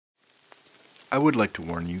I would like to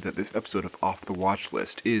warn you that this episode of Off the Watch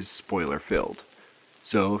List is spoiler-filled.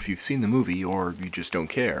 So if you've seen the movie or you just don't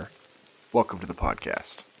care, welcome to the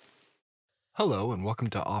podcast. Hello and welcome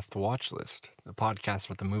to Off the Watch List, the podcast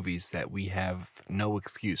with the movies that we have no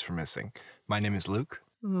excuse for missing. My name is Luke.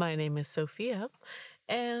 My name is Sophia.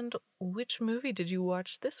 And which movie did you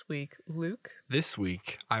watch this week, Luke? This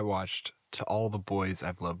week, I watched To All the Boys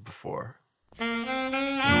I've Loved Before.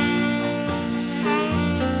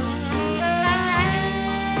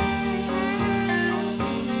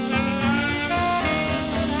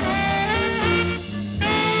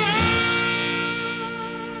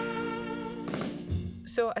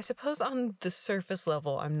 So I suppose on the surface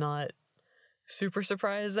level, I'm not super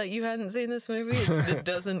surprised that you hadn't seen this movie. It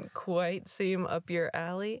doesn't quite seem up your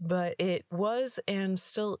alley, but it was and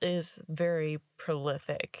still is very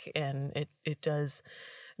prolific, and it does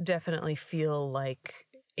definitely feel like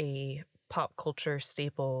a pop culture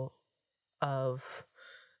staple of,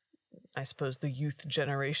 I suppose, the youth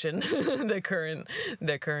generation, the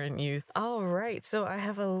current youth. All right, so I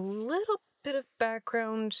have a little bit of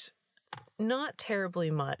background, not terribly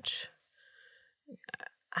much.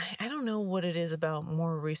 I don't know what it is about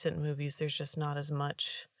more recent movies. There's just not as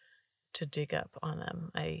much to dig up on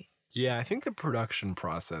them. I think the production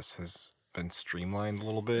process has been streamlined a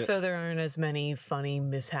little bit. So there aren't as many funny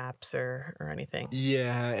mishaps or anything.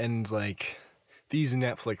 Yeah, and like these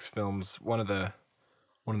Netflix films, one of the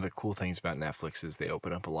cool things about Netflix is they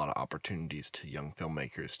open up a lot of opportunities to young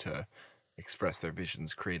filmmakers to express their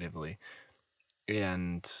visions creatively.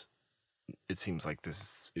 And it seems like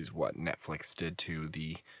this is what Netflix did to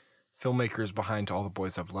the filmmakers behind To All the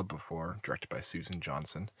Boys I've Loved Before, directed by Susan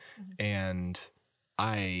Johnson. Mm-hmm. And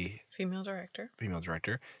Female director,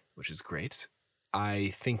 which is great.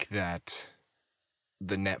 I think that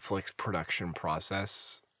the Netflix production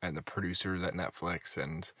process and the producers at Netflix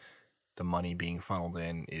and the money being funneled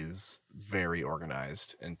in is very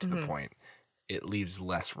organized and to the point. It leaves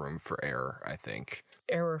less room for error, I think.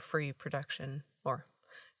 Error-free production, or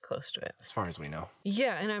close to it, as far as we know.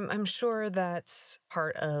 Yeah, and I'm sure that's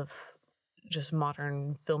part of just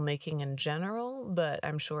modern filmmaking in general, but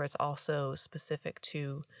I'm sure it's also specific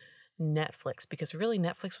to Netflix, because really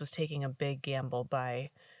Netflix was taking a big gamble by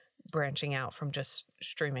branching out from just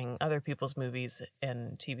streaming other people's movies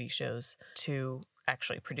and TV shows to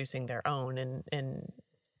actually producing their own, and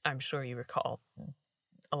I'm sure you recall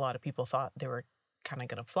a lot of people thought they were kind of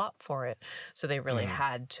going to flop for it. So they really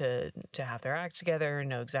had to have their act together,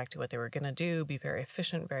 know exactly what they were going to do, be very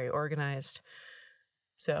efficient, very organized.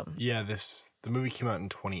 So yeah, the movie came out in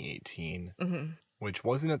 2018, which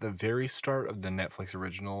wasn't at the very start of the Netflix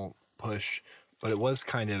original push, but it was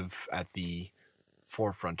kind of at the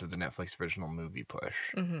forefront of the Netflix original movie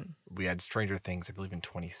push. We had Stranger Things, I believe in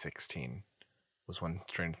 2016 was when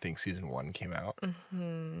Stranger Things season 1 came out.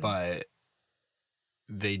 But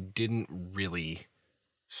they didn't really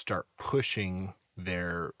start pushing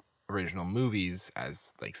their original movies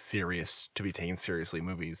as like serious, to be taken seriously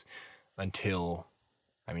movies until,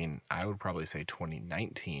 I would probably say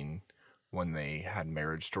 2019, when they had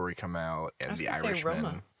Marriage Story come out and The Irishman.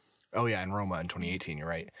 Roma. Oh yeah, and Roma in 2018, you're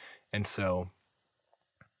right. And so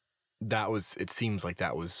it seems like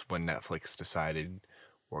that was when Netflix decided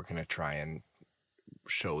we're going to try and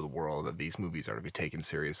show the world that these movies are to be taken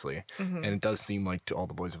seriously. And it does seem like To All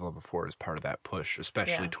the Boys I've Loved Before is part of that push,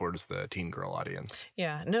 especially towards the teen girl audience.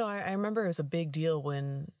 Yeah, no, I remember it was a big deal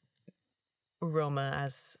when Roma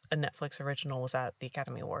as a Netflix original was at the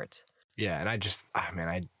Academy Awards. Yeah, and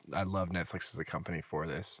I love Netflix as a company for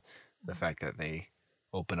this. The fact that they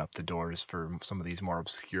open up the doors for some of these more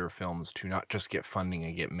obscure films to not just get funding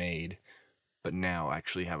and get made, but now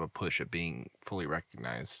actually have a push at being fully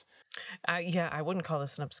recognized. I wouldn't call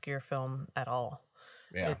this an obscure film at all.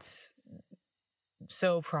 Yeah. It's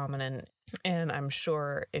so prominent, and I'm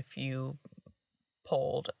sure if you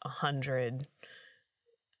polled 100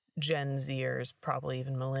 Gen Zers, probably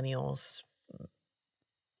even millennials,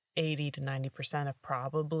 80 to 90% have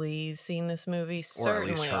probably seen this movie.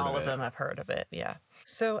 Certainly all of them have heard of it, yeah.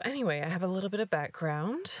 So anyway, I have a little bit of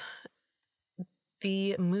background.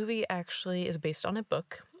 The movie actually is based on a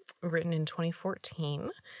book written in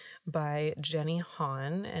 2014 by Jenny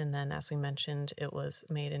Han, and then, as we mentioned, it was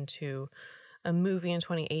made into a movie in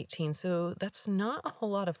 2018, so that's not a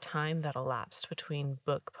whole lot of time that elapsed between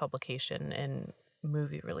book publication and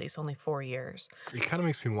movie release, only 4 years. It kind of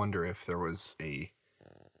makes me wonder if there was a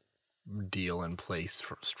deal in place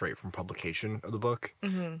straight from publication of the book,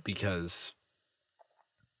 because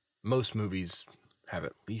most movies have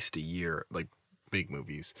at least a year, like big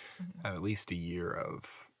movies, have at least a year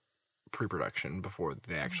of pre-production before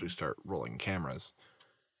they actually start rolling cameras.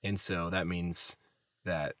 And so that means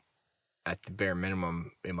that at the bare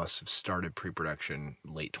minimum, it must have started pre-production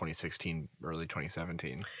late 2016, early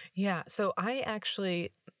 2017. Yeah. So I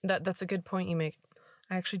actually, that's a good point you make.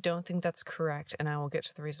 I actually don't think that's correct, and I will get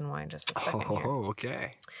to the reason why in just a second here. Oh,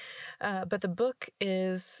 okay. But the book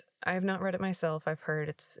is, I have not read it myself. I've heard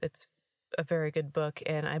it's a very good book,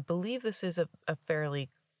 and I believe this is a fairly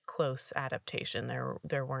close adaptation.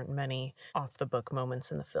 There weren't many off-the-book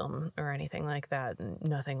moments in the film or anything like that.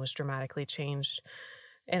 Nothing was dramatically changed.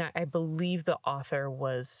 And I believe the author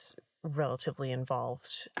was relatively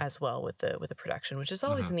involved as well with the production, which is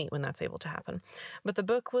always neat when that's able to happen. But the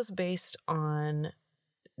book was based on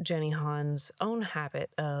Jenny Han's own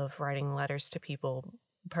habit of writing letters to people,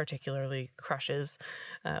 particularly crushes,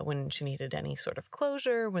 when she needed any sort of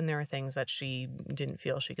closure, when there were things that she didn't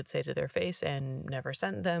feel she could say to their face and never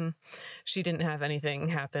sent them. She didn't have anything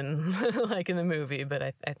happen like in the movie, but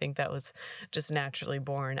I think that was just naturally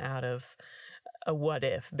born out of a what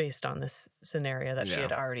if based on this scenario that she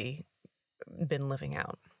had already been living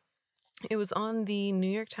out. It was on the New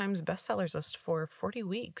York Times bestsellers list for 40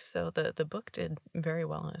 weeks, so the book did very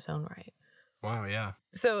well in its own right. Wow, yeah.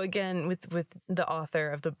 So again, with the author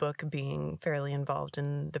of the book being fairly involved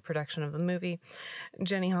in the production of the movie,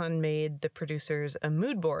 Jenny Han made the producers a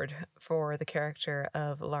mood board for the character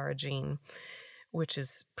of Lara Jean, which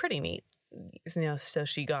is pretty neat. So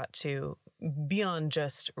she got to, beyond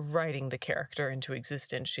just writing the character into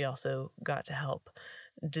existence, she also got to help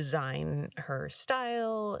design her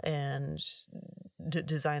style and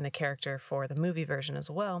design the character for the movie version as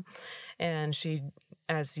well. And she,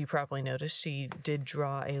 as you probably noticed, she did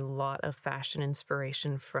draw a lot of fashion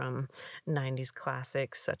inspiration from 90s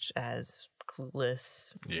classics such as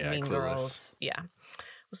Clueless, Mean Girls. Yeah.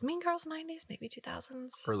 Was Mean Girls 90s? Maybe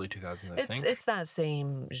 2000s? Early 2000s, I think. It's that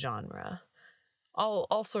same genre.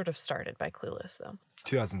 All sort of started by Clueless, though.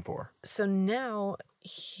 2004. So now,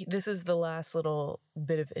 this is the last little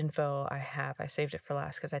bit of info I have. I saved it for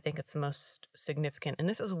last because I think it's the most significant. And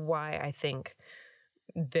this is why I think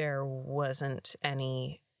there wasn't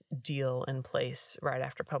any deal in place right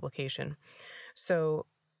after publication. So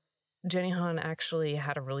Jenny Han actually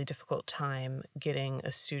had a really difficult time getting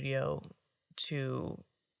a studio to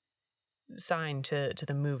sign to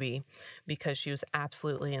the movie because she was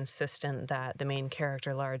absolutely insistent that the main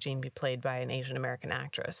character, Lara Jean, be played by an Asian American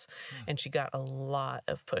actress. And she got a lot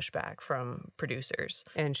of pushback from producers.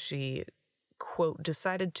 And she, quote,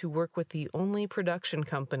 decided to work with the only production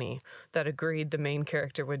company that agreed the main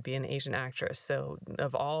character would be an Asian actress. So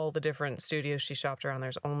of all the different studios she shopped around,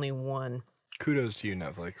 there's only one. Kudos to you,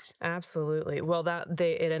 Netflix. Absolutely. Well, it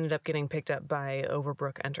ended up getting picked up by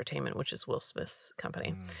Overbrook Entertainment, which is Will Smith's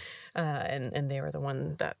company. And they were the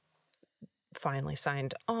one that finally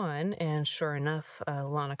signed on. And sure enough,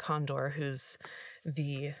 Lana Condor, who's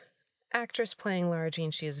the actress playing Lara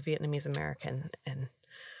Jean, she is Vietnamese American. And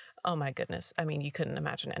oh my goodness, I mean, you couldn't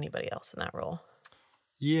imagine anybody else in that role.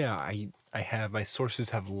 Yeah, I have, my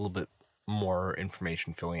sources have a little bit more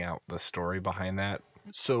information filling out the story behind that.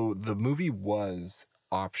 So the movie was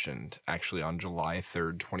optioned actually on July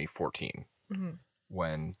 3rd, 2014,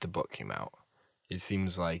 when the book came out. It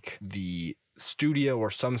seems like the studio or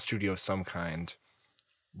some studio of some kind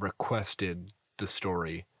requested the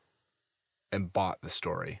story and bought the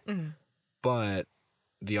story. But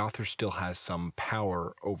the author still has some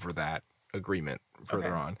power over that agreement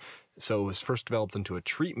further on. So it was first developed into a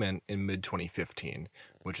treatment in mid-2015,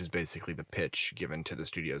 which is basically the pitch given to the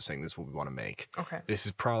studios saying this is what we want to make. This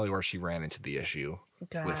is probably where she ran into the issue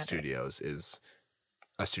with studios, is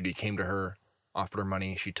a studio came to her, offered her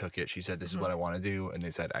money, she took it, she said, this is what I want to do, and they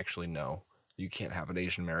said, actually, no, you can't have an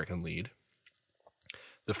Asian American lead.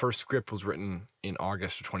 The first script was written in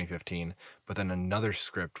August of 2015, but then another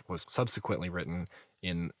script was subsequently written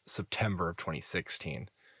in September of 2016,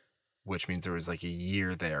 which means there was like a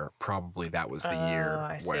year there. Probably that was the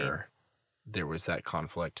year where there was that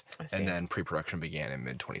conflict. And then pre-production began in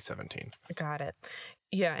mid-2017. Got it.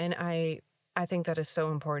 Yeah, and I think that is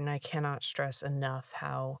so important. I cannot stress enough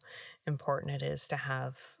how important it is to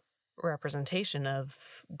have representation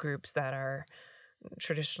of groups that are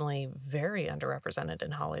traditionally very underrepresented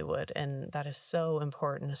in Hollywood. And that is so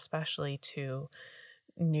important, especially to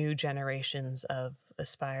new generations of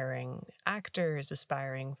aspiring actors,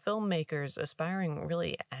 aspiring filmmakers, aspiring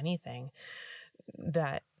really anything,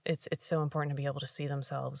 that it's so important to be able to see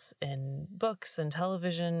themselves in books and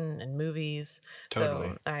television and movies.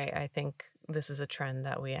 Totally. So I think this is a trend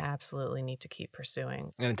that we absolutely need to keep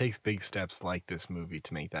pursuing. And it takes big steps like this movie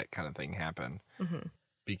to make that kind of thing happen.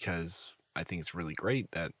 Because I think it's really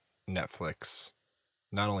great that Netflix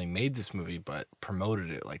not only made this movie, but promoted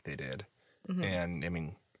it like they did. And I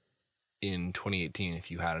mean, in 2018,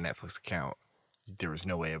 if you had a Netflix account, there was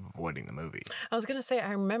no way of avoiding the movie. I was going to say,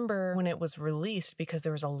 I remember when it was released because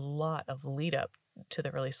there was a lot of lead up to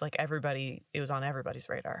the release. Like it was on everybody's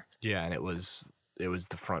radar. Yeah, and it was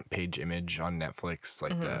the front page image on Netflix,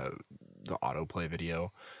 like the autoplay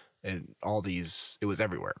video. And all these, it was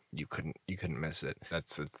everywhere. You couldn't miss it.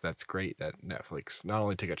 That's great that Netflix not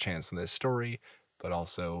only took a chance on this story, but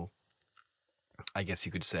also, I guess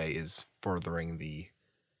you could say, is furthering the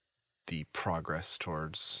progress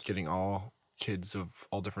towards getting all kids of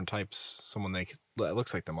all different types someone that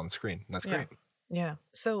looks like them on the screen. That's great. Yeah.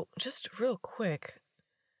 So just real quick,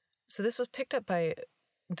 so this was picked up by.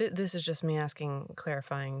 This is just me asking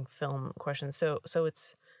clarifying film questions. So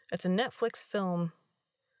it's a Netflix film,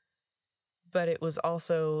 but it was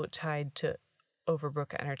also tied to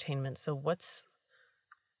Overbrook Entertainment. So what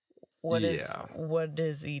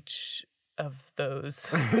is each of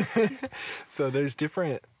those? So there's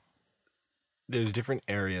different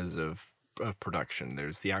areas of production.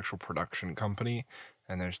 There's the actual production company,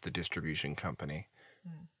 and there's the distribution company.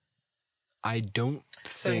 I don't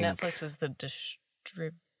think... So Netflix is the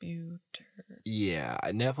distributor? Yeah,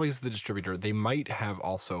 Netflix is the distributor. They might have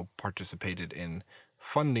also participated in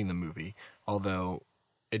funding the movie, although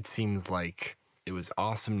it seems like it was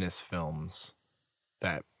Awesomeness Films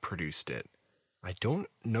that produced it. I don't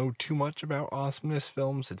know too much about Awesomeness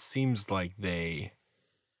Films. It seems like they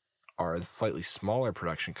are a slightly smaller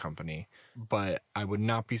production company, but I would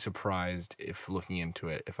not be surprised if looking into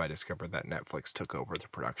it, if I discovered that Netflix took over the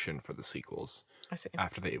production for the sequels. I see.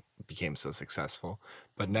 After they became so successful.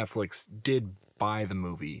 But Netflix did buy the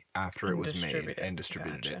movie after it was made and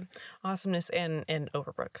distributed it. Awesomeness and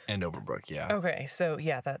Overbrook. And Overbrook, yeah. Okay, so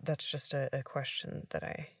yeah, that's just a question that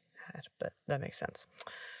I had, but that makes sense.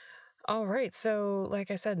 All right, so like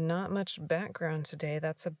I said, not much background today.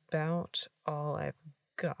 That's about all I've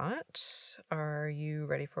got. Are you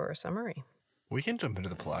ready for a summary? We can jump into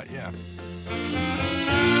the plot, yeah.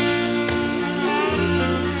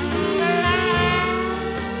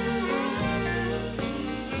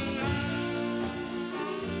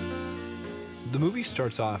 The movie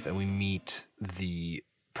starts off and we meet the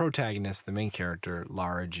protagonist, the main character,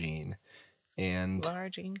 Lara Jean. And Lara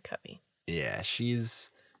Jean Covey. Yeah,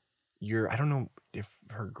 I don't know if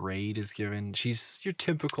her grade is given. She's your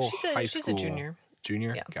typical high school. She's a junior.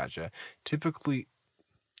 Junior? Yeah. Gotcha.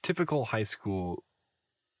 Typical high school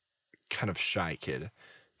kind of shy kid,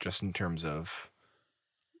 just in terms of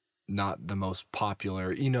not the most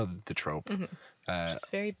popular, the trope. Mm-hmm. She's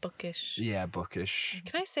very bookish. Yeah, bookish.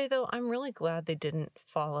 Can I say, though, I'm really glad they didn't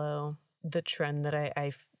follow the trend that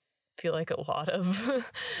I feel like a lot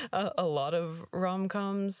of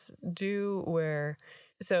rom-coms do, where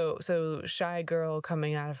so shy girl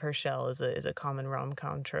coming out of her shell is a common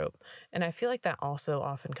rom-com trope, and I feel like that also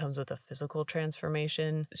often comes with a physical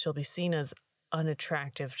transformation. She'll be seen as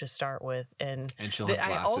unattractive to start with, and she'll have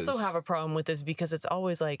glasses. I also have a problem with this because it's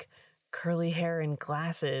always like curly hair and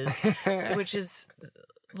glasses, which is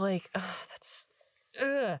like that's.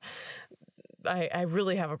 I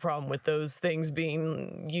really have a problem with those things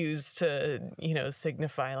being used to,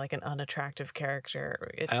 signify like an unattractive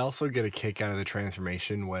character. I also get a kick out of the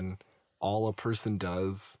transformation when all a person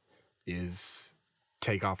does is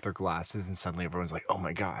take off their glasses and suddenly everyone's like, oh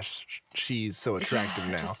my gosh, she's so attractive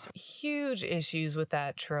now. Just huge issues with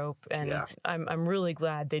that trope. And I'm really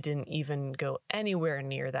glad they didn't even go anywhere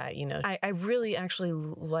near that. I really actually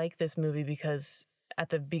like this movie because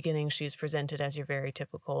at the beginning she's presented as your very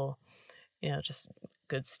typical, just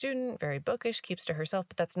good student, very bookish, keeps to herself,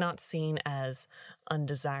 but that's not seen as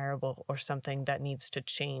undesirable or something that needs to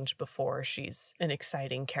change before she's an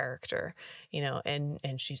exciting character, and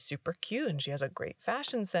she's super cute and she has a great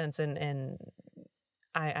fashion sense. And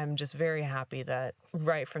I'm just very happy that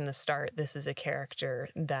right from the start, this is a character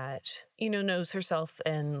that, knows herself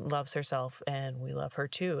and loves herself, and we love her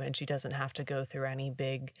too. And she doesn't have to go through any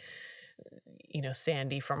big,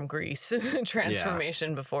 Sandy from Grease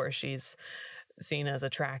transformation before she's seen as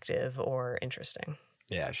attractive or interesting.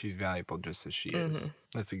 Yeah, she's valuable just as she is.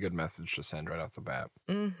 That's a good message to send right off the bat.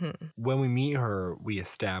 Mm-hmm. When we meet her, we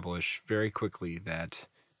establish very quickly that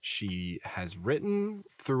she has written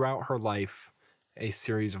throughout her life a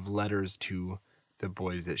series of letters to the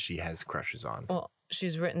boys that she has crushes on. Well,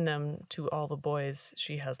 she's written them to all the boys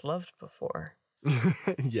she has loved before.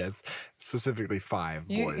 Yes, specifically 5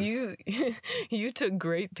 boys. You took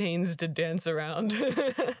great pains to dance around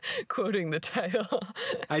quoting the title.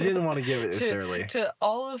 I didn't want to give it this early. To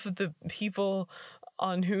all of the people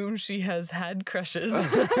on whom she has had crushes.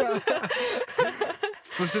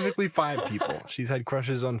 Specifically 5 people. She's had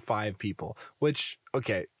crushes on 5 people, which,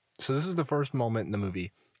 okay, so this is the first moment in the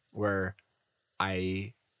movie where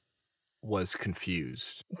I was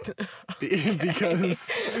confused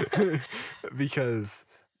because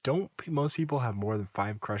don't most people have more than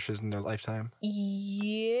 5 crushes in their lifetime?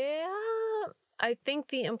 Yeah, I think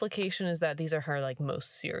the implication is that these are her like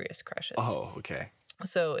most serious crushes. Oh, okay.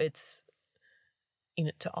 So it's, you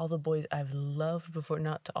know, to all the boys I've loved before,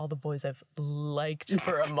 not to all the boys I've liked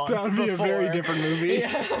for a month. That would be before. a very different movie.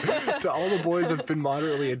 Yeah. To all the boys I've been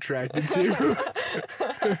moderately attracted to.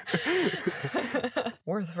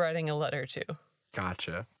 Worth writing a letter to.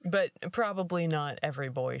 Gotcha. But probably not every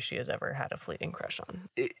boy she has ever had a fleeting crush on.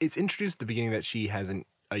 It's introduced at the beginning that she has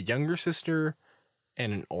a younger sister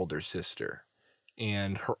and an older sister.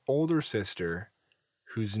 And her older sister,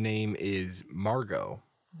 whose name is Margot,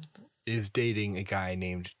 is dating a guy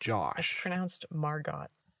named It's Josh. pronounced Margot.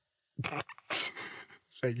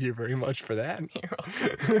 Thank you very much for that. You're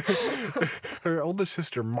welcome. Her older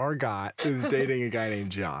sister, Margot, is dating a guy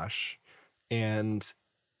named Josh. And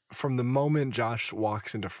from the moment Josh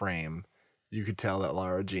walks into frame, you could tell that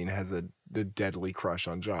Lara Jean has a deadly crush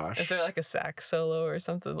on Josh. Is there like a sax solo or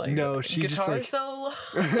something like No, that? she Guitar just, solo?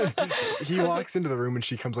 He walks into the room and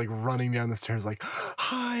she comes like running down the stairs like,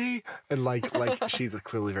 hi. And like she's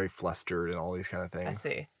clearly very flustered and all these kind of things. I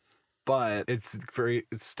see. But it's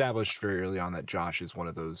established very early on that Josh is one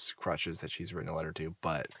of those crushes that she's written a letter to.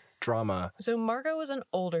 But drama. So Margot was an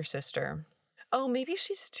older sister. Oh, maybe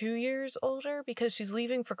she's 2 years older because she's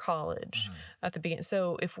leaving for college at the beginning.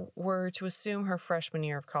 So if we're to assume her freshman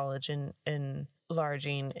year of college and Lara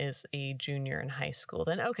Jean is a junior in high school,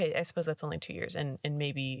 then okay, I suppose that's only 2 years. And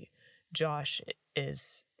maybe Josh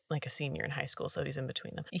is like a senior in high school, so he's in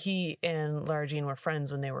between them. He and Lara Jean were friends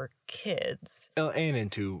when they were kids. And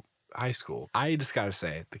into high school. I just gotta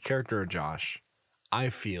say, the character of Josh, I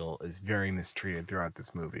feel, is very mistreated throughout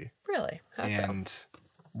this movie. Really? How so? And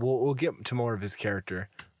we'll get to more of his character,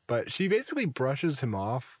 but she basically brushes him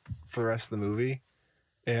off for the rest of the movie.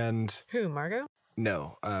 And Who, Margot?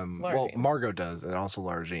 no, Lara Jean. Margot does, and also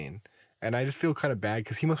Lara Jean. And I just feel kind of bad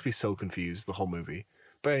because he must be so confused the whole movie.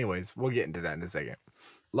 But anyways, we'll get into that in a second.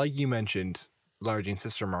 Like you mentioned, Lara Jean's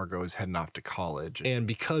sister Margot is heading off to college. And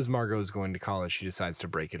because Margot is going to college, she decides to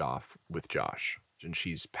break it off with Josh. And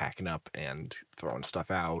she's packing up and throwing stuff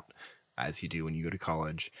out, as you do when you go to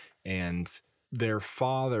college. And their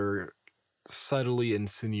father subtly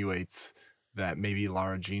insinuates that maybe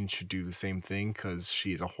Lara Jean should do the same thing because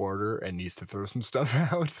she's a hoarder and needs to throw some stuff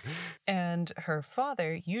out. And her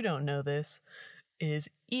father, you don't know this, is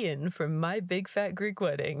Ian from My Big Fat Greek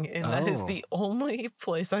Wedding, and that is the only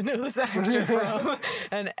place I know this actor from.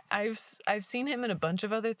 And I've seen him in a bunch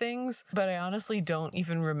of other things, but I honestly don't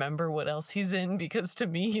even remember what else he's in because to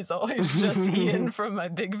me he's always just Ian from My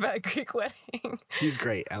Big Fat Greek Wedding. He's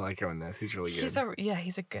great. I like him in this. He's really good.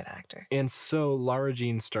 He's a good actor. And so Lara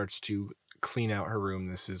Jean starts to clean out her room.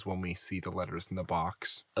 This is when we see the letters in the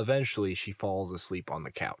box. Eventually, she falls asleep on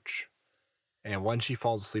the couch. And when she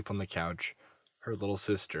falls asleep on the couch, her little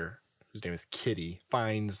sister, whose name is Kitty,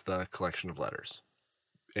 finds the collection of letters.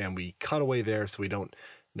 And we cut away there so we don't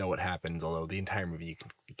know what happens, although the entire movie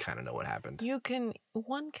you kind of know what happened.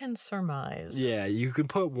 One can surmise. Yeah, you could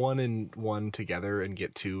put one and one together and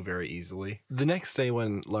get two very easily. The next day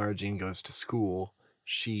when Lara Jean goes to school,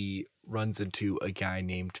 she runs into a guy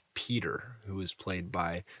named Peter, who is played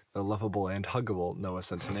by the lovable and huggable Noah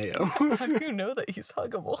Centineo. How do you know that he's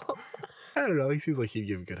huggable? I don't know, he seems like he'd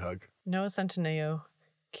give a good hug. Noah Centineo,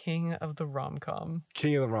 king of the rom-com.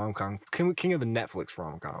 King of the rom-com. King of the Netflix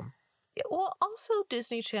rom-com. Yeah, well, also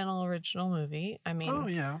Disney Channel original movie. I mean, Oh,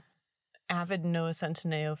 yeah. avid Noah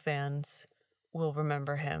Centineo fans will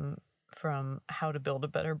remember him from How to Build a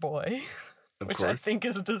Better Boy, which course. I think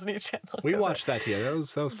is Disney Channel. We watched that here. That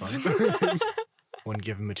was fun. When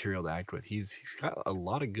given material to act with, he's got a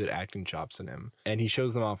lot of good acting chops in him. And he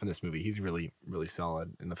shows them off in this movie. He's really, really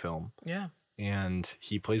solid in the film. Yeah. And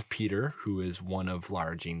he plays Peter, who is one of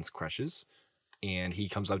Lara Jean's crushes. And he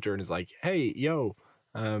comes up to her and is like, hey, yo,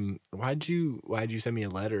 why'd you send me a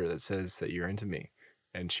letter that says that you're into me?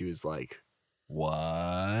 And she was like,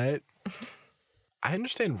 what? I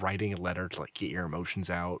understand writing a letter to like get your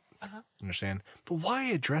emotions out. Understand? But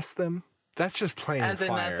why address them? That's just playing As with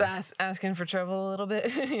in, fire. that's asking for trouble a little bit.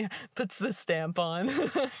 Yeah, puts the stamp on.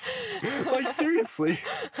 Like, seriously.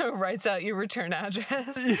 Writes out your return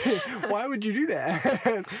address. Why would you do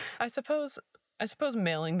that? I suppose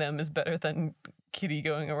mailing them is better than Kitty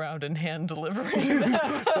going around and hand delivering them.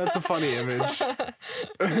 That's a funny image.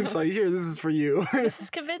 It's like, here, this is for you. Mrs.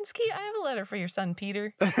 Kavinsky, I have a letter for your son,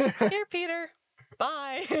 Peter. Here, Peter.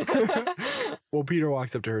 Bye. Well, Peter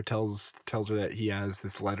walks up to her, tells her that he has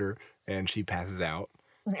this letter, and she passes out.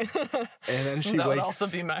 And then she that wakes... would also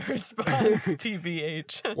be my response,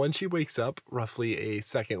 TBH. When she wakes up, roughly a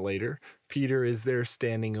second later, Peter is there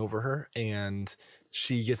standing over her, and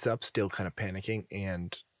she gets up, still kind of panicking,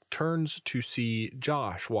 and turns to see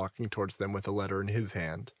Josh walking towards them with a letter in his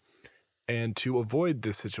hand. And to avoid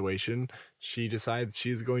this situation, she decides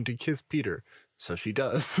she's going to kiss Peter. So she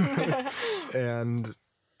does. And,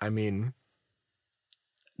 I mean,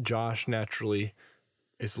 Josh naturally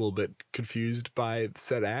is a little bit confused by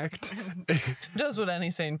said act. Does what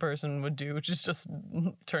any sane person would do, which is just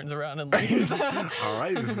turns around and leaves. All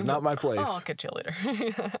right, this is not my place. Oh, I'll catch you later.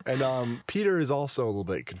 And Peter is also a little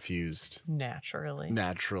bit confused. Naturally.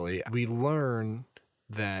 We learn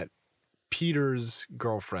that Peter's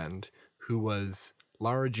girlfriend, who was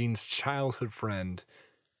Lara Jean's childhood friend,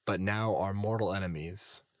 but now are mortal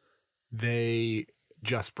enemies, they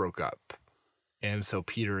just broke up. And so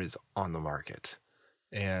Peter is on the market.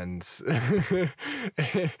 And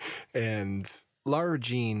and Lara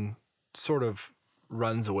Jean sort of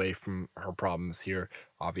runs away from her problems here.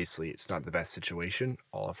 Obviously, it's not the best situation.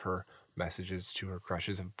 All of her messages to her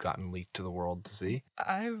crushes have gotten leaked to the world to see.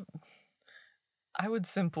 I would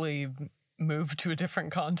simply move to a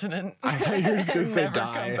different continent. I thought you were just going to say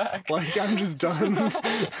die. Like, I'm just done. I'm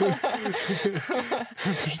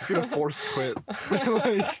just going to force quit.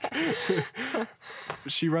 Like,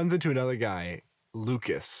 she runs into another guy,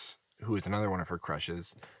 Lucas, who is another one of her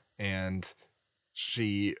crushes, and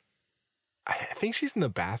I think she's in the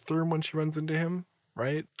bathroom when she runs into him,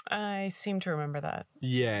 right? I seem to remember that.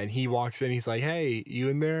 Yeah, and he walks in, he's like, hey, you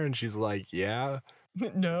in there? And she's like, yeah.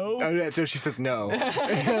 No. So she says no.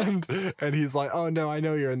 and he's like, oh, no, I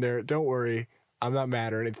know you're in there. Don't worry. I'm not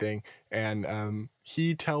mad or anything. And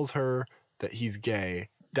he tells her that he's gay.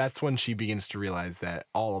 That's when she begins to realize that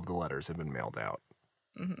all of the letters have been mailed out.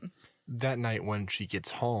 Mm-hmm. That night when she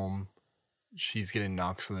gets home, she's getting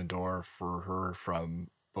knocks on the door for her from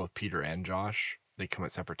both Peter and Josh. They come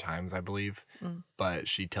at separate times, I believe. Mm. But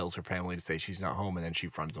she tells her family to say she's not home, and then she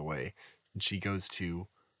runs away. And she goes to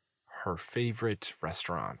her favorite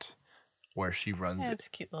restaurant where she runs... Yeah, it's a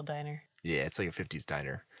cute little diner. Yeah, it's like a 50s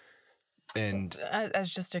diner. And...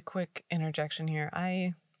 As just a quick interjection here,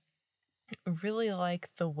 I really like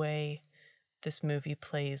the way this movie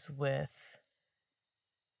plays with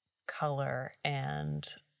color and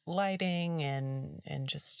lighting and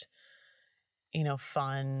just, you know,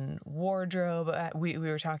 fun wardrobe. We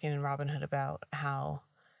were talking in Robin Hood about how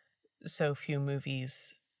so few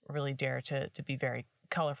movies really dare to be very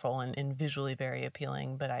colorful and visually very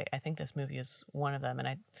appealing, but I think this movie is one of them,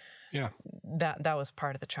 and that was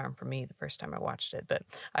part of the charm for me the first time I watched it. But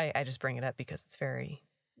I just bring it up because it's very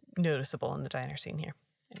noticeable in the diner scene here.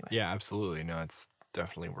 Anyway. Yeah, absolutely. No, it's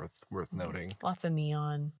definitely worth noting. Lots of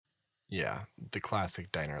neon. Yeah, the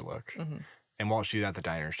classic diner look. Mm-hmm. And while she's at the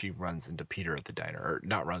diner, she runs into Peter at the diner. Or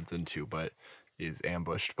not runs into, but is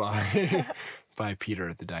ambushed by by Peter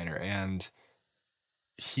at the diner. And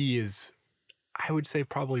he is, I would say,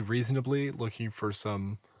 probably reasonably looking for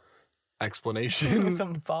some explanation.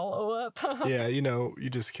 Some follow-up. Yeah, you know, you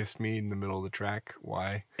just kissed me in the middle of the track.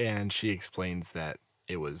 Why? And she explains that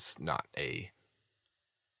it was not a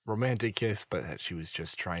romantic kiss, but that she was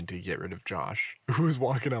just trying to get rid of Josh, who was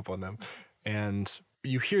walking up on them. And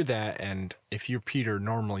you hear that, and if you're Peter,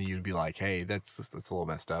 normally you'd be like, hey, that's a little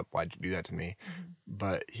messed up. Why'd you do that to me? Mm-hmm.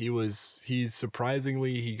 But he's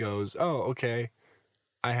surprisingly, he goes, oh, okay,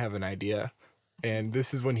 I have an idea. And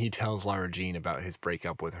this is when he tells Lara Jean about his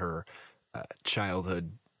breakup with her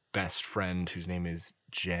childhood best friend, whose name is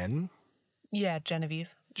Jen. Yeah,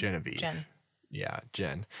 Genevieve. Jen. Yeah,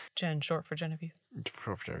 Jen. Jen, short for Genevieve.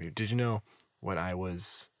 Short for Genevieve. Did you know when I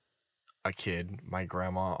was a kid, my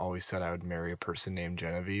grandma always said I would marry a person named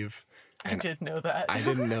Genevieve? And I did know that. I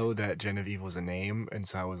didn't know that Genevieve was a name, and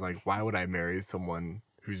so I was like, why would I marry someone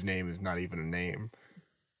whose name is not even a name?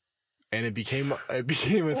 And it became a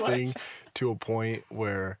thing to a point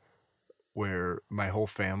where my whole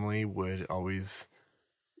family would always,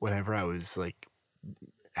 whenever I was like,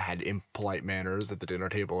 had impolite manners at the dinner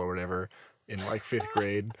table or whatever, in like 5th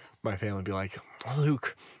grade, my family would be like,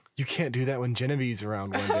 Luke, you can't do that when Genevieve's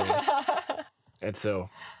around one day. And so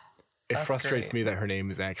it frustrates me that her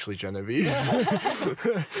name is actually Genevieve.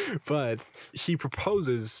 But he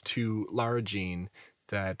proposes to Lara Jean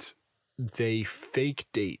that they fake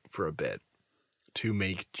date for a bit to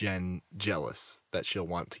make Jen jealous that she'll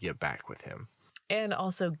want to get back with him. And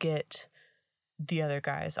also get the other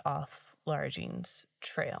guys off Lara Jean's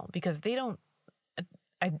trail, because they don't,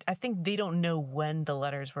 I think they don't know when the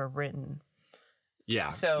letters were written. Yeah,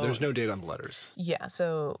 so there's no date on the letters. Yeah,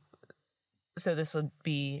 so this would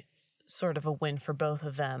be sort of a win for both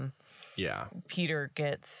of them. Yeah. Peter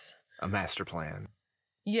gets a master plan.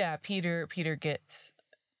 Yeah, Peter gets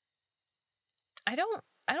I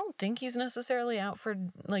don't think he's necessarily out for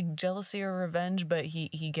like jealousy or revenge, but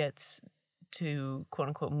he gets to quote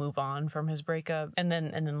unquote move on from his breakup. And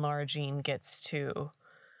then Lara Jean gets to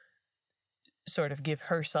sort of give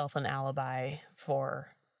herself an alibi for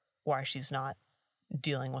why she's not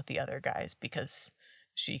dealing with the other guys, because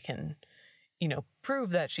she can,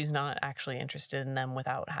 prove that she's not actually interested in them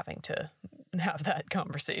without having to have that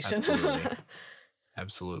conversation. Absolutely.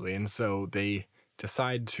 Absolutely. And so they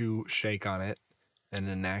decide to shake on it and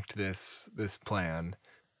enact this plan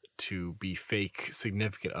to be fake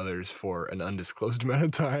significant others for an undisclosed amount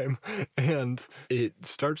of time. And it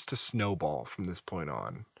starts to snowball from this point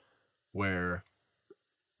on, where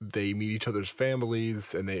they meet each other's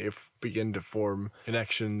families and they begin to form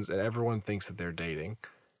connections, and everyone thinks that they're dating.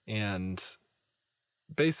 And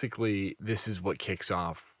basically, this is what kicks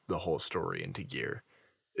off the whole story into gear.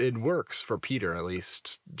 It works for Peter, at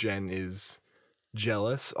least. Jen is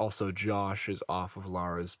jealous. Also, Josh is off of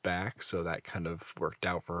Lara's back, so that kind of worked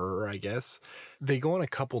out for her, I guess. They go on a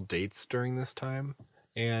couple dates during this time,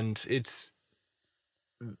 and it's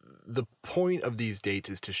the point of these dates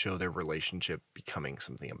is to show their relationship becoming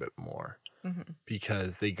something a bit more. Mm-hmm.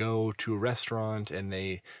 Because they go to a restaurant and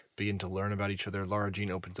they begin to learn about each other. Lara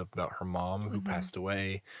Jean opens up about her mom who passed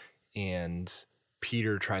away, and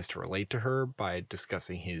Peter tries to relate to her by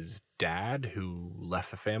discussing his dad who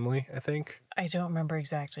left the family, I think. I don't remember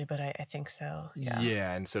exactly, but I think so.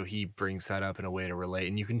 Yeah, and so he brings that up in a way to relate,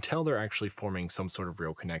 and you can tell they're actually forming some sort of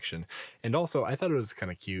real connection. And also, I thought it was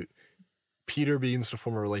kind of cute. Peter begins to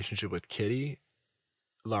form a relationship with Kitty,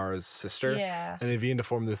 Lara's sister. Yeah. And they begin to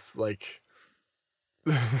form this, like,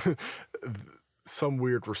 some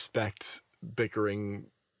weird respect bickering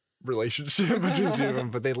relationship between the two of them,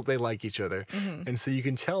 but they like each other. Mm-hmm. And so you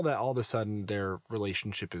can tell that all of a sudden their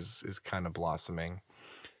relationship is kind of blossoming.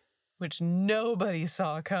 Which nobody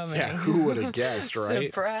saw coming. Yeah, who would have guessed,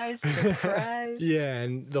 right? Surprise, surprise. Yeah,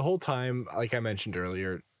 and the whole time, like I mentioned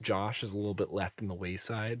earlier, Josh is a little bit left in the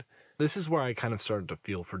wayside. This is where I kind of started to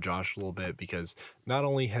feel for Josh a little bit, because not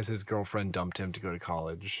only has his girlfriend dumped him to go to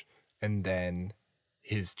college, and then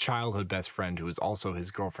his childhood best friend, who is also his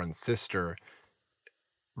girlfriend's sister,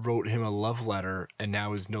 wrote him a love letter and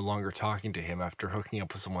now is no longer talking to him after hooking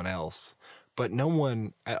up with someone else. But no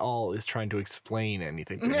one at all is trying to explain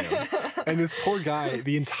anything to him. And this poor guy,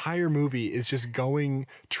 the entire movie is just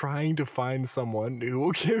trying to find someone who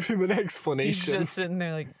will give him an explanation. He's just sitting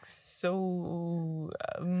there like,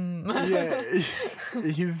 Yeah,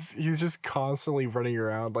 he's just constantly running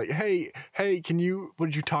around like, hey,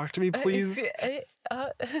 would you talk to me, please?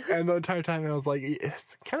 And the entire time I was like,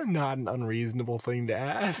 it's kind of not an unreasonable thing to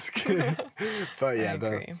ask. But yeah,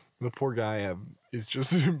 the poor guy is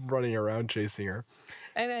just running around chasing her.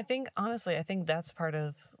 And I think, honestly, that's part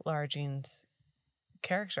of Lara Jean's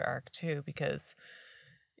character arc too, because,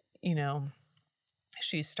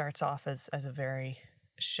 she starts off as a very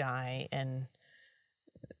shy and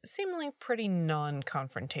seemingly pretty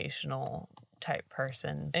non-confrontational type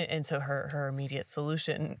person. And so her immediate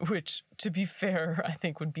solution, which to be fair, I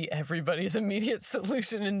think would be everybody's immediate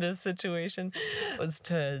solution in this situation, was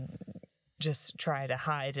to just try to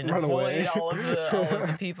hide and avoid all of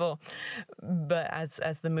the people. But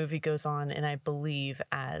as the movie goes on, and I believe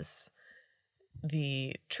as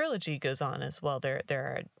the trilogy goes on as well, there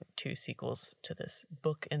are 2 sequels to this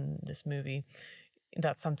book and this movie.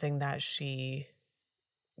 That's something that she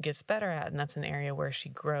gets better at, and that's an area where she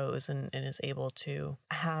grows and is able to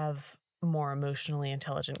have more emotionally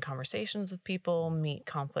intelligent conversations with people, meet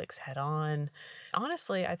conflicts head on.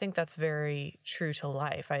 Honestly, I think that's very true to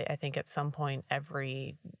life. I think at some point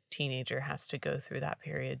every teenager has to go through that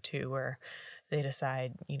period too, where they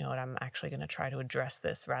decide, you know what, I'm actually going to try to address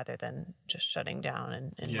this rather than just shutting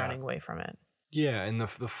down and running away from it. Yeah, and the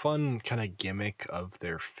fun kind of gimmick of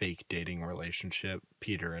their fake dating relationship,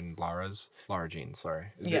 Peter and Lara Jean,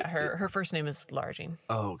 sorry. Her first name is Lara Jean.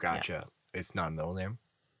 Oh, gotcha. Yeah. It's not a middle name?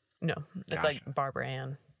 No, it's like Barbara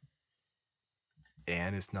Ann.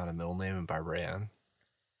 Ann is not a middle name in Barbara Ann?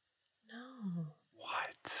 No.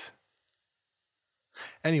 What?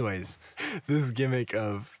 Anyways, this gimmick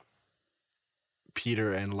of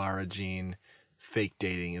Peter and Lara Jean fake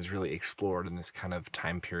dating is really explored in this kind of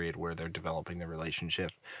time period where they're developing their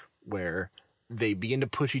relationship, where they begin to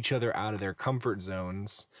push each other out of their comfort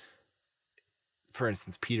zones. For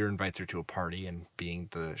instance, Peter invites her to a party, and being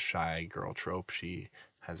the shy girl trope, she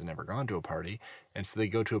has never gone to a party. And so they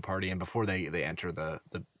go to a party, and before they enter the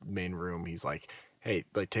main room, he's like, hey,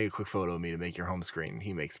 like, take a quick photo of me to make your home screen.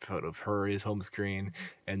 He makes a photo of her, his home screen,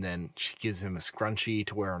 and then she gives him a scrunchie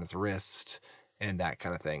to wear on his wrist and that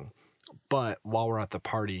kind of thing. But while we're at the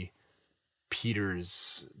party,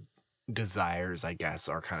 Peter's desires, I guess,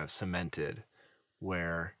 are kind of cemented,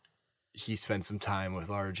 where he spends some time with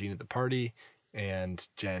Lara Jean at the party, and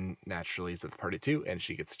Jen naturally is at the party too, and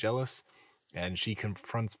she gets jealous, and she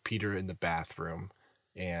confronts Peter in the bathroom,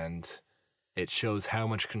 and it shows how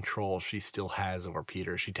much control she still has over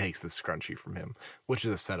Peter. She takes the scrunchie from him, which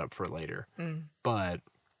is a setup for later. But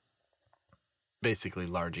basically,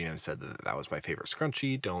 Lara Jean said that was my favorite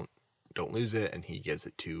scrunchie. Don't lose it, and he gives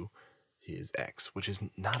it to his ex, which is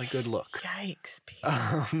not a good look. Yikes,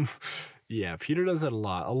 Peter. Yeah, Peter does that a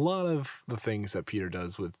lot. A lot of the things that Peter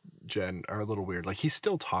does with Jen are a little weird. Like, he's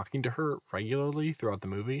still talking to her regularly throughout the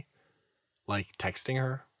movie, like texting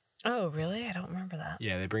her. Oh, really? I don't remember that.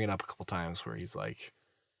 Yeah, they bring it up a couple times where he's like,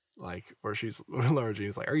 where Lara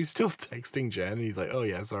Jean's like, are you still texting Jen? And he's like, oh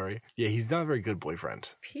yeah, sorry. Yeah, he's not a very good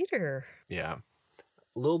boyfriend. Peter. Yeah.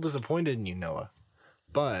 A little disappointed in you, Noah.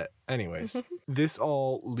 But anyways, this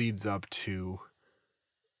all leads up to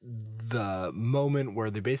the moment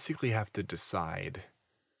where they basically have to decide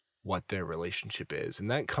what their relationship is.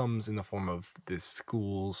 And that comes in the form of this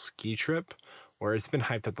school ski trip, where it's been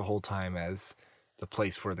hyped up the whole time as the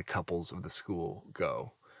place where the couples of the school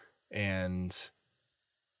go. And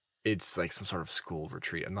it's like some sort of school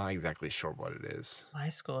retreat. I'm not exactly sure what it is. My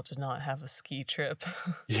school did not have a ski trip.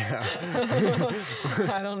 Yeah.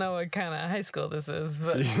 I don't know what kind of high school this is,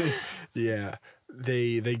 but yeah.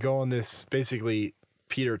 They go on this, basically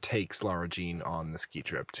Peter takes Lara Jean on the ski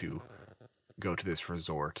trip to go to this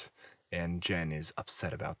resort, and Jen is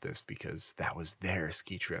upset about this because that was their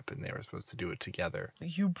ski trip and they were supposed to do it together.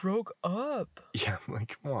 You broke up. Yeah, I'm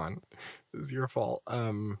like, come on. This is your fault.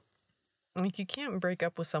 Like, you can't break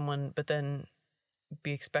up with someone but then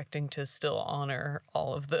be expecting to still honor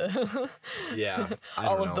all of the yeah,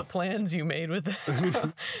 all of the plans you made with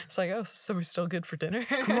it. It's like, oh, so we're still good for dinner?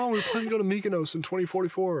 Come on, we're planning to go to Mykonos in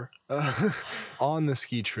 2044. On the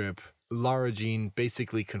ski trip, Lara Jean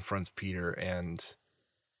basically confronts Peter, and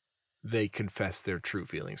they confess their true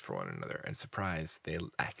feelings for one another. And surprise, they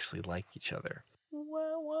actually like each other.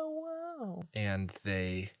 Wow. And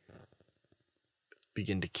they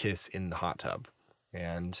begin to kiss in the hot tub.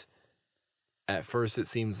 And at first it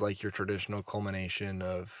seems like your traditional culmination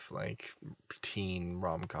of like teen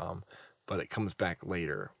rom-com, but it comes back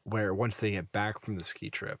later, where once they get back from the ski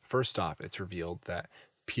trip, first off, it's revealed that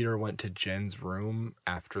Peter went to Jen's room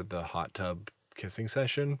after the hot tub kissing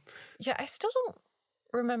session. Yeah, I still don't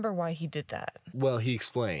remember why he did that. Well, he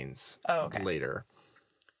explains later.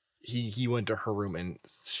 He went to her room, and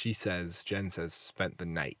Jen says, spent the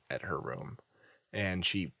night at her room. And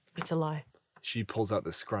it's a lie. She pulls out the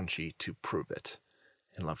scrunchie to prove it.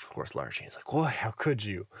 And of course, Lara Jean's like, what? How could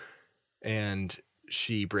you? And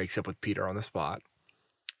she breaks up with Peter on the spot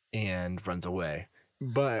and runs away.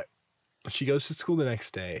 But she goes to school the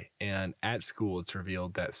next day, and at school it's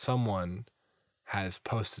revealed that someone has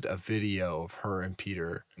posted a video of her and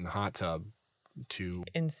Peter in the hot tub to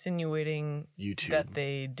insinuating YouTube that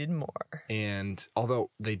they did more. And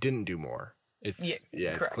although they didn't do more, it's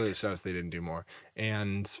clearly shows they didn't do more.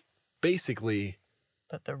 And basically,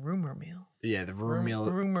 but the rumor mill. Yeah, the rumor mill.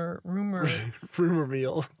 Rumor mill. Rumor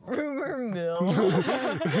mill.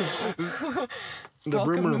 The Welcome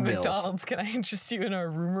rumor to mill. McDonald's. Can I interest you in our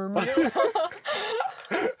rumor mill?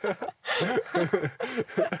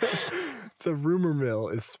 The rumor mill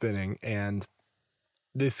is spinning, and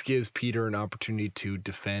this gives Peter an opportunity to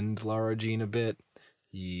defend Lara Jean a bit.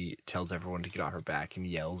 He tells everyone to get on her back and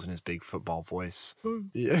yells in his big football voice.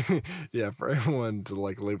 Yeah, for everyone to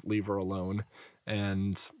like leave her alone.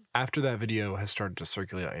 And after that video has started to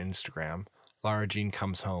circulate on Instagram, Lara Jean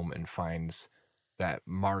comes home and finds that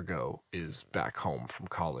Margot is back home from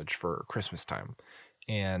college for Christmas time.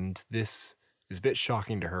 And this is a bit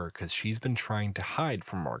shocking to her because she's been trying to hide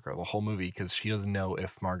from Margot the whole movie because she doesn't know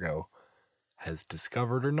if Margot has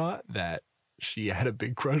discovered or not that she had a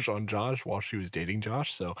big crush on Josh while she was dating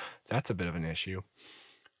Josh, so that's a bit of an issue.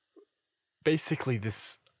 Basically,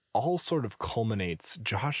 this all sort of culminates.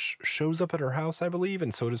 Josh shows up at her house, I believe,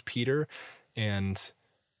 and so does Peter. And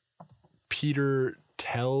Peter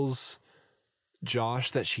tells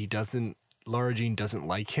Josh that Lara Jean doesn't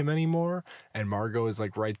like him anymore, and Margot is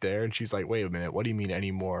like right there, and she's like, wait a minute, what do you mean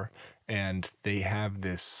anymore? And they have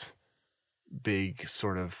this big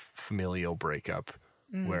sort of familial breakup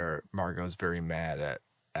where Margot's very mad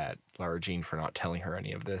at Lara Jean for not telling her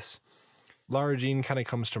any of this. Lara Jean kind of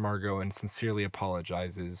comes to Margot and sincerely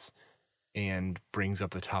apologizes and brings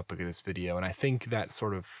up the topic of this video. And I think that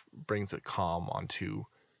sort of brings a calm onto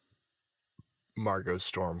Margot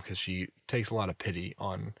Storm, because she takes a lot of pity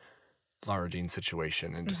on Lara Jean's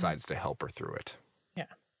situation and decides to help her through it. Yeah.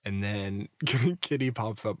 And then Kitty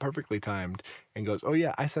pops up perfectly timed and goes, "Oh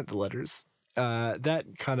yeah, I sent the letters." That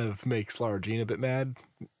kind of makes Lara Jean a bit mad.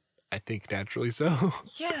 I think naturally so.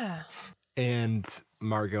 Yeah. And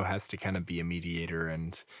Margot has to kind of be a mediator,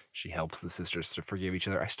 and she helps the sisters to forgive each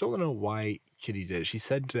other. I still don't know why Kitty did it. She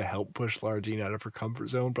said to help push Lara Jean out of her comfort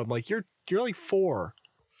zone, but I'm like, you're like 4.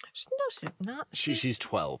 No, she's not. She's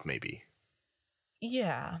 12, maybe.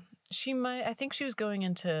 Yeah. She might. I think she was going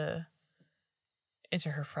into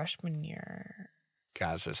her freshman year.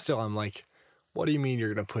 Gotcha. Still, I'm like, what do you mean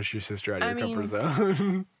you're going to push your sister out of your comfort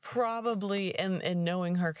zone? Probably, and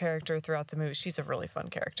knowing her character throughout the movie, she's a really fun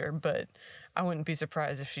character, but I wouldn't be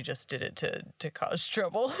surprised if she just did it to cause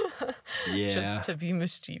trouble. Yeah. Just to be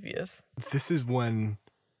mischievous. This is when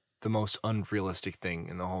the most unrealistic thing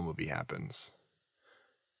in the whole movie happens.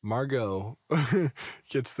 Margot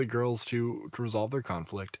gets the girls to resolve their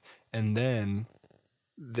conflict, and then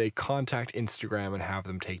they contact Instagram and have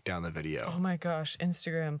them take down the video. Oh my gosh,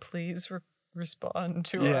 Instagram, please respond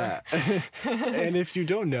to her. And if you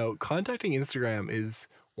don't know, contacting Instagram is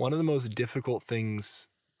one of the most difficult things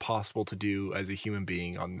possible to do as a human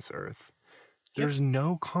being on this earth. There's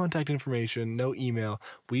no contact information, no email.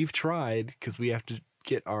 We've tried, because we have to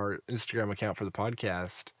get our Instagram account for the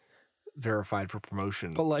podcast verified for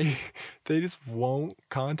promotion, but like, they just won't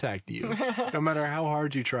contact you no matter how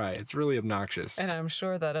hard you try. It's really obnoxious. And I'm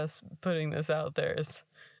sure that us putting this out there is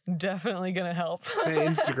definitely gonna help. Hey,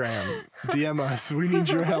 Instagram, DM us, we need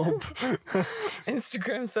your help.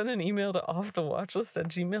 Instagram, send an email to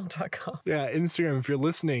offthewatchlist@gmail.com. Yeah, Instagram, if you're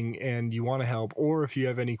listening and you want to help, or if you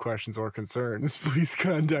have any questions or concerns, please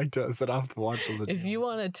contact us at offthewatchlist. If you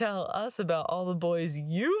want to tell us about all the boys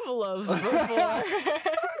you've loved before,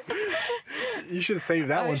 you should save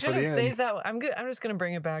that one for the end. Save that one. I'm just gonna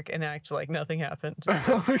bring it back and act like nothing happened.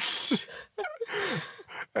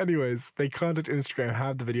 Anyways, they contact Instagram,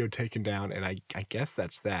 have the video taken down, and I guess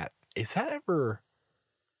that's that. Is that ever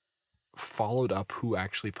followed up? Who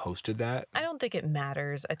actually posted that? I don't think it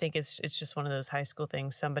matters. I think it's just one of those high school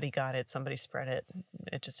things. Somebody got it, somebody spread it.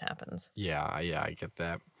 It just happens. Yeah, I get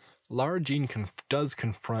that. Lara Jean does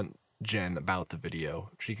confront Jen about the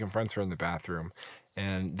video. She confronts her in the bathroom,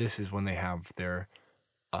 and this is when they have their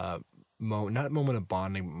not moment of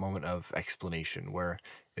bonding, but moment of explanation, where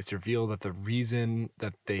it's revealed that the reason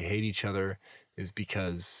that they hate each other is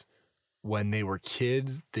because when they were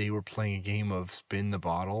kids, they were playing a game of spin the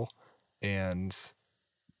bottle, and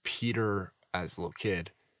Peter, as a little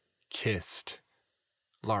kid, kissed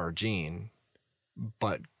Lara Jean,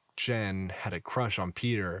 but Jen had a crush on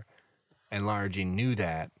Peter, and Lara Jean knew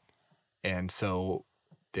that, and so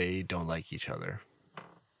they don't like each other.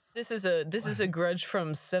 This is a grudge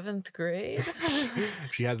from 7th grade.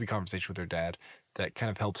 She has a conversation with her dad that kind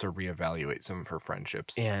of helps her reevaluate some of her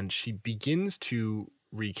friendships, and she begins to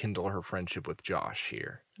rekindle her friendship with Josh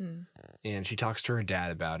here. And she talks to her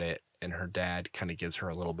dad about it, and her dad kind of gives her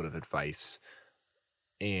a little bit of advice,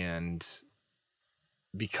 and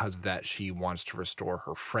because of that, she wants to restore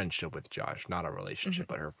her friendship with Josh, not a relationship,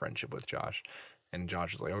 but her friendship with Josh. And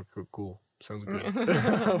Josh is like, "Oh, cool. Sounds good."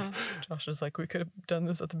 Josh is like, "We could have done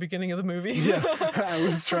this at the beginning of the movie." Yeah, I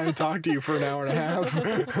was trying to talk to you for an hour and a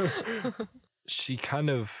half. She kind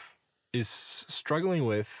of is struggling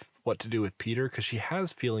with what to do with Peter, because she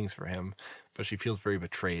has feelings for him, but she feels very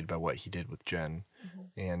betrayed by what he did with Jen,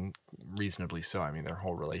 and reasonably so. I mean, their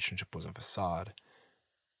whole relationship was a facade.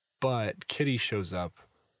 But Kitty shows up,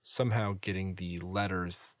 somehow getting the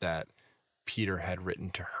letters that Peter had written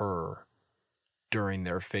to her during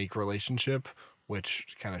their fake relationship,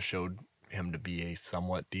 which kind of showed him to be a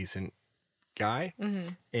somewhat decent guy.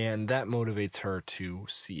 And that motivates her to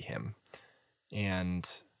see him. And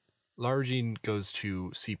Lara Jean goes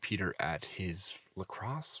to see Peter at his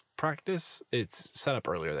lacrosse practice. It's set up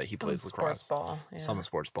earlier that he plays lacrosse. Some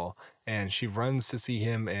sports ball. And she runs to see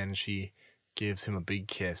him, and she gives him a big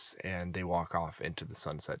kiss, and they walk off into the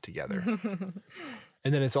sunset together.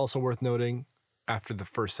 And then it's also worth noting, after the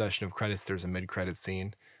first session of credits, there's a mid-credit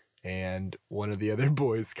scene, and one of the other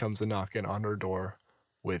boys comes a knocking on her door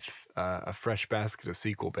with a fresh basket of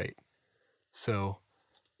sequel bait. So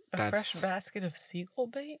fresh basket of sequel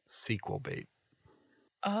bait? Sequel bait.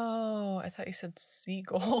 Oh, I thought you said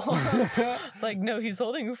seagull. It's like, no, he's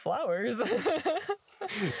holding flowers.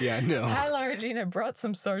 Yeah, no. Hi, Lara Jean, I brought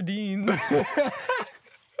some sardines.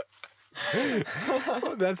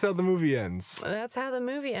 That's how the movie ends. That's how the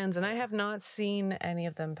movie ends, and I have not seen any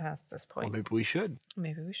of them past this Well, point. maybe we should.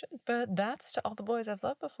 Maybe we should. But that's To All the Boys I've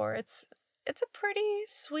Loved Before. It's a pretty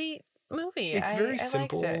sweet movie. It's very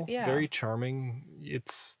simple, liked it. Yeah. very charming.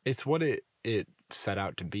 It's what it set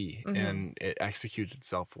out to be, and it executes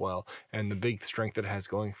itself well. And the big strength it has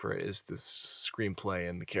going for it is the screenplay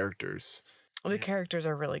and the characters. The characters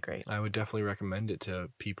are really great. I would definitely recommend it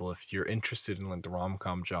to people if you're interested in like the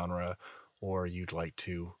rom-com genre, or you'd like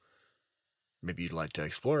to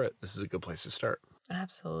explore it. This is a good place to start.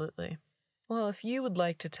 Absolutely. Well, if you would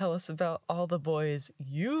like to tell us about all the boys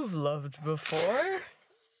you've loved before,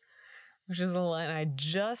 which is a line I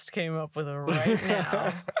just came up with right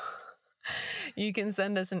now, you can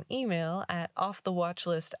send us an email at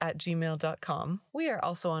offthewatchlist@gmail.com. We are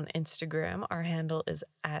also on Instagram. Our handle is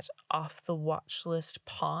at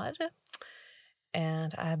offthewatchlistpod.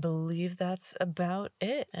 And I believe that's about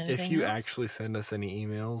it. Anything If you else? actually send us any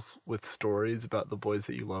emails with stories about the boys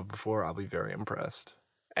that you loved before, I'll be very impressed.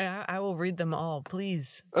 And I will read them all,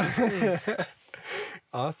 please. Please.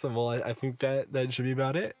 Awesome. Well, I think that should be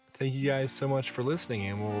about it. Thank you guys so much for listening,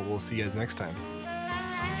 and we'll see you guys next time.